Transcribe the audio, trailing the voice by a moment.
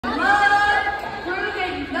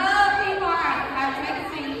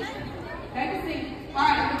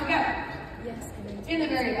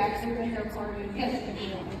great, actually. Yes.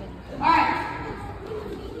 All right.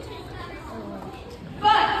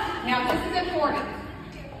 But, now this is important.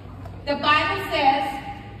 The Bible says,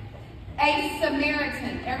 a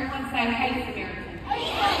Samaritan. Everyone say, hey, Samaritan.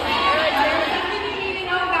 There's something you need to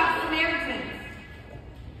know about Samaritans.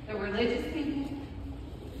 The religious people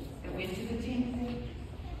that went to the temple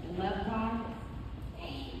and loved God,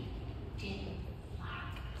 they didn't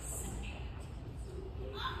like Samaritans.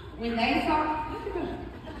 When they saw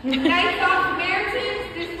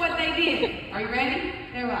Samaritans, this is what they did. Are you ready?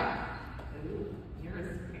 They were like, ooh, you're a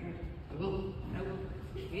Samaritan. Ooh, nope.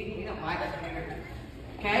 We don't like Samaritans.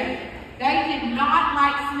 Okay? They did not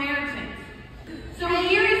like Samaritans. So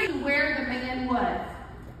here is where the man was.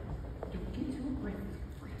 Don't get too aggressive.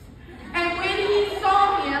 And when he saw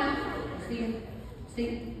him,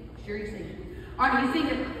 see, sure you see him. All right, you see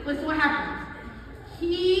him. Listen what happened.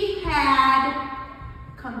 He had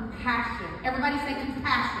compassion. Everybody say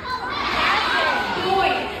compassion.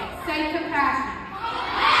 Boys, say compassion.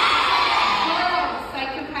 Girls, say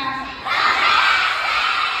compassion.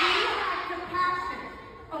 He had compassion.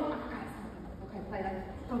 Oh, I forgot something. Okay, play that.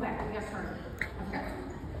 Go back. We got started. I forgot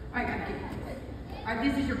something. All right, gotta keep it. All right,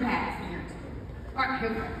 this is your bag, Samaritan. All right, here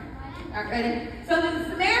we go. All right, ready? So the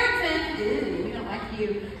Samaritan, we don't like you,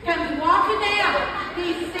 comes walking down. He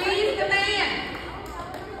sees the man.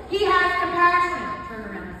 He has compassion. Turn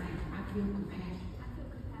around and say, I feel compassion.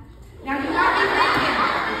 Now you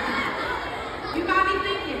might be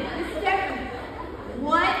thinking, Miss Stephanie,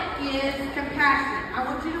 what is compassion? I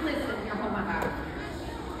want you to listen. Here, hold my Bible.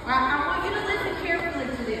 All right, I want you to listen carefully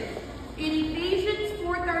to this. In Ephesians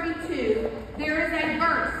 4:32, there is a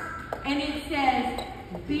verse, and it says,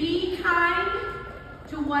 be kind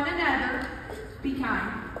to one another, be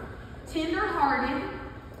kind, tender-hearted,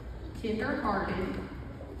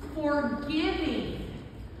 forgiving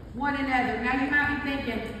one another. Now you might be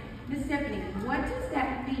thinking, Miss Stephanie, what does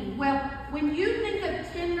that mean? Well, when you think of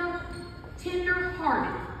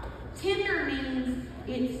tender-hearted, tender means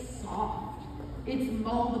it's soft, it's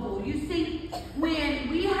moldable. You see, when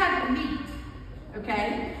we have meat,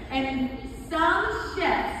 okay, and some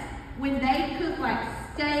chefs, when they cook like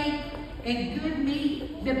steak and good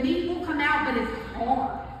meat, the meat will come out, but it's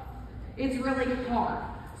hard. It's really hard.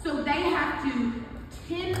 So they have to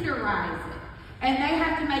tenderize it, and they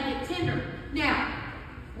have to make it tender. Now,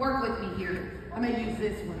 work with me here. I'm going to use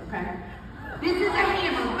this one, okay? This is a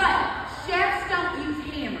hammer, but chefs don't use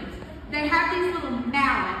hammers. They have these little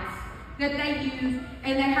mallets that they use,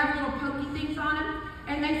 and they have little pokey things on them,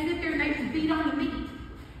 and they sit there and they just beat on the meat,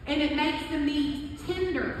 and it makes the meat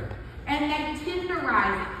tender, and they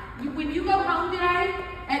tenderize it. When you go home today,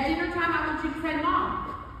 at dinner time, I want you to say,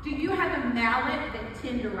 Mom, do you have a mallet that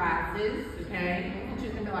tenderizes? Okay? And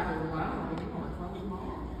she's going to be like, wow, Mom.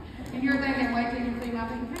 And you're thinking, wait till you see my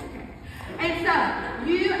big pancake. And so,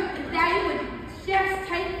 chefs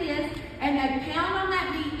take this, and they pound on that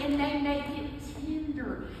meat, and they make it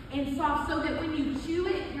tender and soft, so that when you chew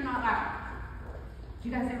it, you're not like, do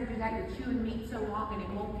you guys ever do that? You're chewing meat so long, and it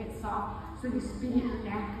won't get soft, so you spin it in your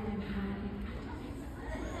napkin and hide it.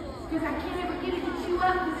 Because I can't ever get it to chew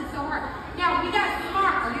up because it's so hard. Now, we got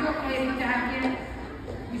smart. Are you okay with that again?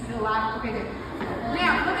 You still alive? Okay, good.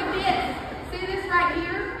 Now, look at this. See this right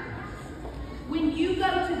here? When you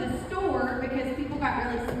go to the store, because people got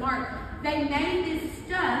really smart, they made this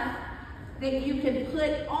stuff that you can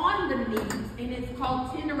put on the meat, and it's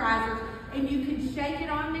called tenderizers, and you can shake it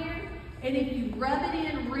on there, and if you rub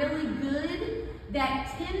it in really good, that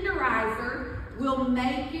tenderizer will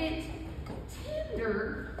make it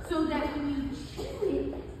tender so that when you chew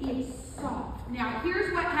it, it's soft. Now,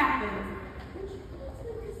 here's what happens.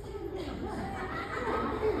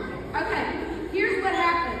 Okay, here's what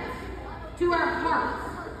happens to our hearts.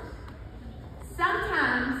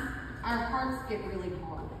 Sometimes our hearts get really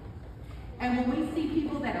hard. And when we see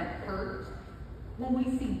people that are hurt, when we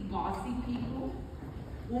see bossy people,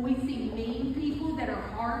 when we see mean people that are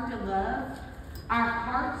hard to love, our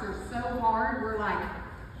hearts are so hard, we're like,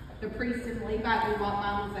 the priest and Levite will walk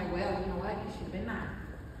by and say, well, you know what? You should have been mine.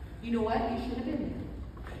 You know what? You should have been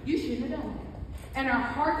there. You shouldn't have done that. And our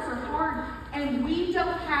hearts are hard, and we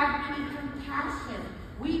don't have any compassion.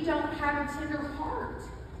 We don't have a tender heart.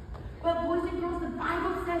 But boys and girls, the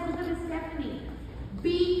Bible says, look at this, Stephanie,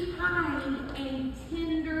 be kind and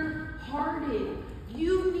tender-hearted.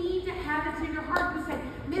 You need to have a tender heart. You say,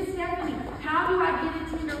 Miss Stephanie, how do I get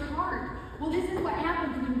a tender heart? Well, this is what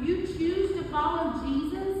happens when you choose to follow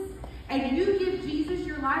Jesus and you give Jesus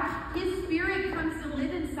your life. His Spirit comes to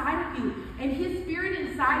live inside of you, and His Spirit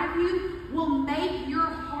inside of you will make your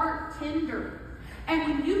heart tender. And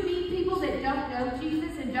when you meet people that don't know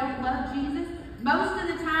Jesus and don't love Jesus, Most of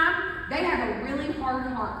the time, they have a really hard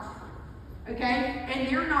heart. Okay? And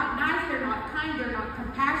they're not nice, they're not kind, they're not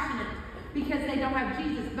compassionate because they don't have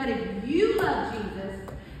Jesus. But if you love Jesus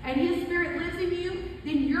and His Spirit lives in you,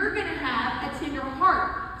 then you're going to have a tender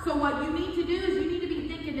heart. So what you need to do is you need to be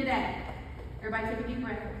thinking today. Everybody take a deep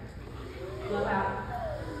breath. Blow out.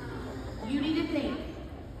 You need to think,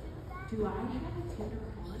 do I have a tender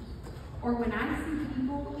heart? Or when I see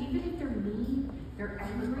people, even if they're mean, they're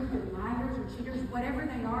angry, they're liars or cheaters, whatever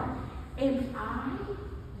they are, am I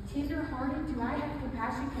tender-hearted? Do I have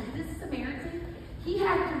compassion? Because this Samaritan, he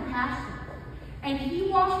had compassion. And he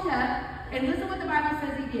walked up, and listen what the Bible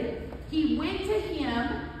says he did. He went to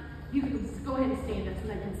him. You can just go ahead and stand up so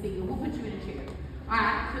they can see you. We'll put you in a chair. All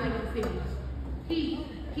right, so they can see you.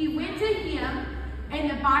 He went to him, and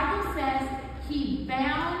the Bible says he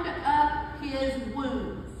bound up his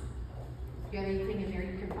wounds. If you have anything in there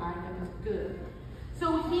you can find them, good. So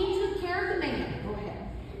he took care of the man. Go ahead.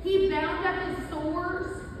 He bound up his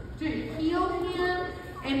sores to heal him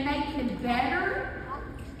and make him better.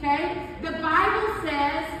 Okay? The Bible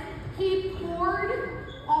says he poured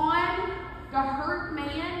on the hurt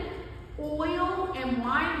man oil and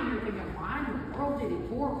wine. And you're thinking, why in the world did he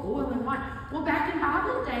pour oil and wine? Well, back in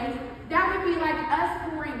Bible days, that would be like us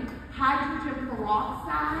pouring hydrogen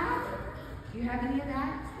peroxide. Do you have any of that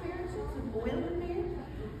experience? Some oil in there?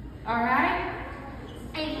 All right?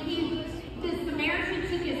 And the Samaritan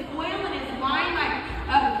took his oil and his wine, like,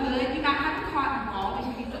 good. You might have a cotton ball.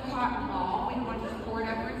 We use a cotton ball. We don't want to just pour it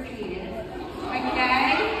over his head.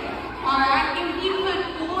 Okay? All right? And he put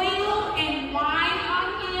oil and wine on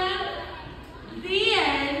him.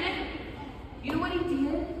 Then, you know what he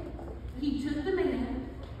did? He took the man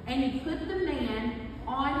and he put the man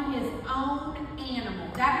on his own animal.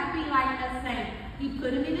 That would be like us saying, he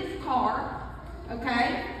put him in his car.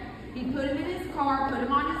 Okay? He put him in his car, put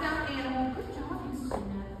him on his own animal. Good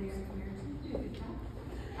job,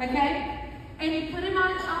 okay? And he put him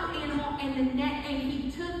on his own animal, and he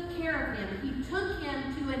took care of him. He took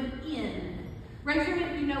him to an inn. Raise your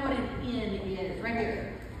hand if you know what an inn is. Right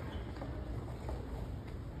here.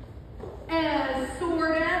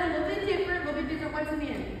 Sort of, a little bit different. What's an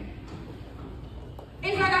inn?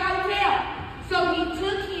 It's like a hotel. So he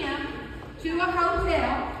took him to a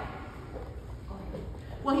hotel.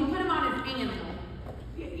 Well, he put him on his animal.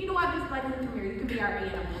 You know what, Miss Blakely, come here. You can be our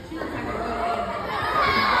animal. She looks like a good animal.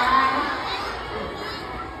 Alright?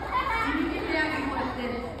 Can you get down and put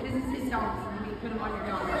this? This is his dog, so you need to put him on your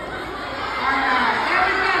dog. Alright, there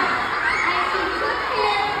we go. And he took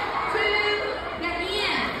him to the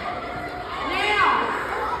inn. Now,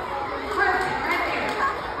 perfect, right there.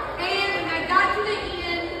 And when they got to the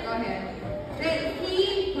inn, go ahead. He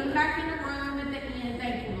put him back in the room at the inn.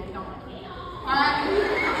 Thank you, little donkey. Alright?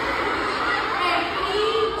 And he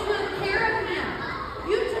took care of him.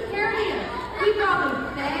 You took care of him. He probably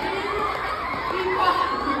fed him.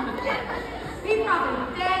 He probably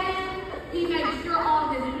fed him. He made sure all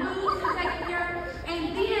of his wounds were taken care of. And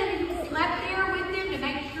then he slept there with him to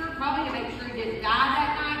make sure, probably to make sure he didn't die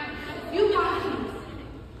that night. You guys,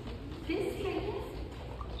 this man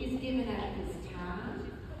is giving up his time.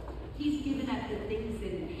 He's giving up the things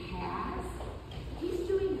that he has. He's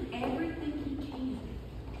doing everything he can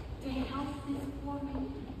to help this poor man,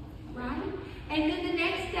 right? And then the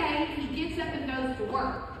next day, he gets up and goes to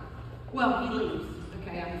work. Well, he leaves.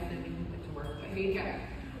 Okay, I'm assuming he went to work, but here you go.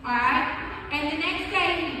 All right? And the next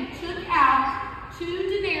day, he took out 2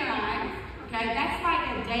 denarii. Okay, that's like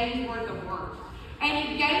a day's worth of work. And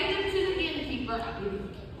he gave them to the innkeeper.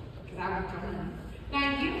 Because I worked on them.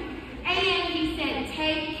 Thank you. And he said,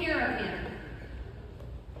 take care of him.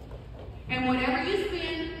 And whatever you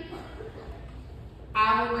spend,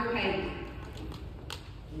 I will repay you.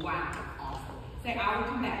 Wow, awesome. Say, I will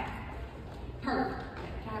come back. Perfect.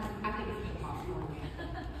 I think it's possible.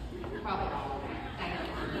 Probably all of that. Thank you.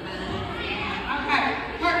 Okay,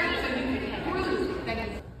 perfect. So you can prove that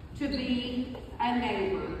it's to be a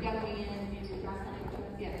neighbor. Young man,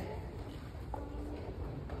 yes.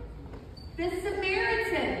 The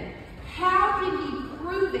Samaritan, how did he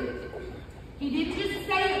prove it? He didn't just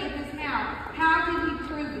say it with his mouth. How did he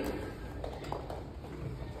prove it?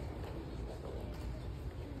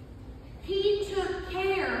 He took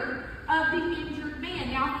care of the injured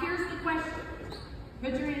man. Now, here's the question.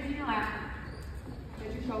 Put your hands in your lap.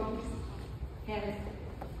 Put your shoulders, head,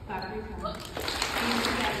 clap your tongue. Hands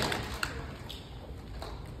together.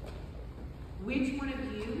 Which one of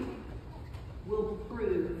you will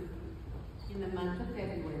prove in the month of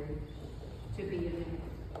February to be a neighbor?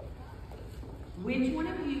 Which one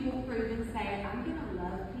of you will prove and say, I'm going to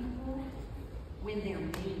love people when they're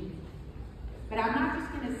mean? But I'm not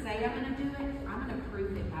just going to say I'm going to do it. I'm going to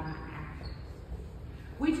prove it by my actions.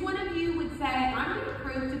 Which one of you would say, I'm going to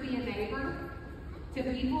prove to be a neighbor to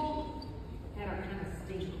people that are kind of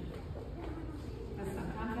stinky? Because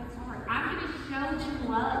sometimes that's hard. I'm going to show them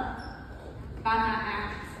love by my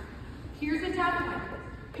actions. Here's a tough one.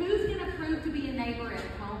 Who's going to prove to be a neighbor at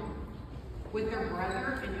home with their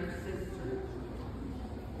brother and their sister?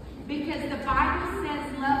 Because the Bible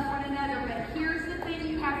says love one another, but here's the thing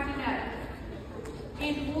you have to know.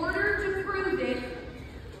 In order to prove it,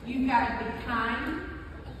 you've got to be kind,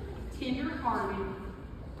 tender-hearted,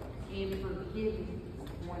 and forgiving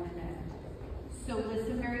one another. So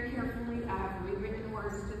listen very carefully. I have rewritten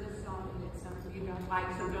words to this song that some of you don't like,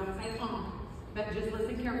 so don't say but just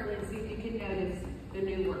listen carefully and see if you can notice the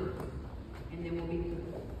new word. And then we'll be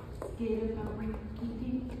good.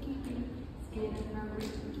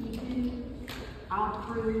 I'll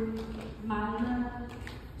prove my love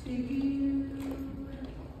to you.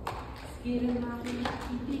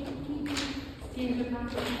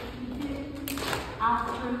 I'll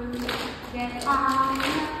prove that I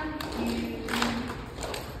love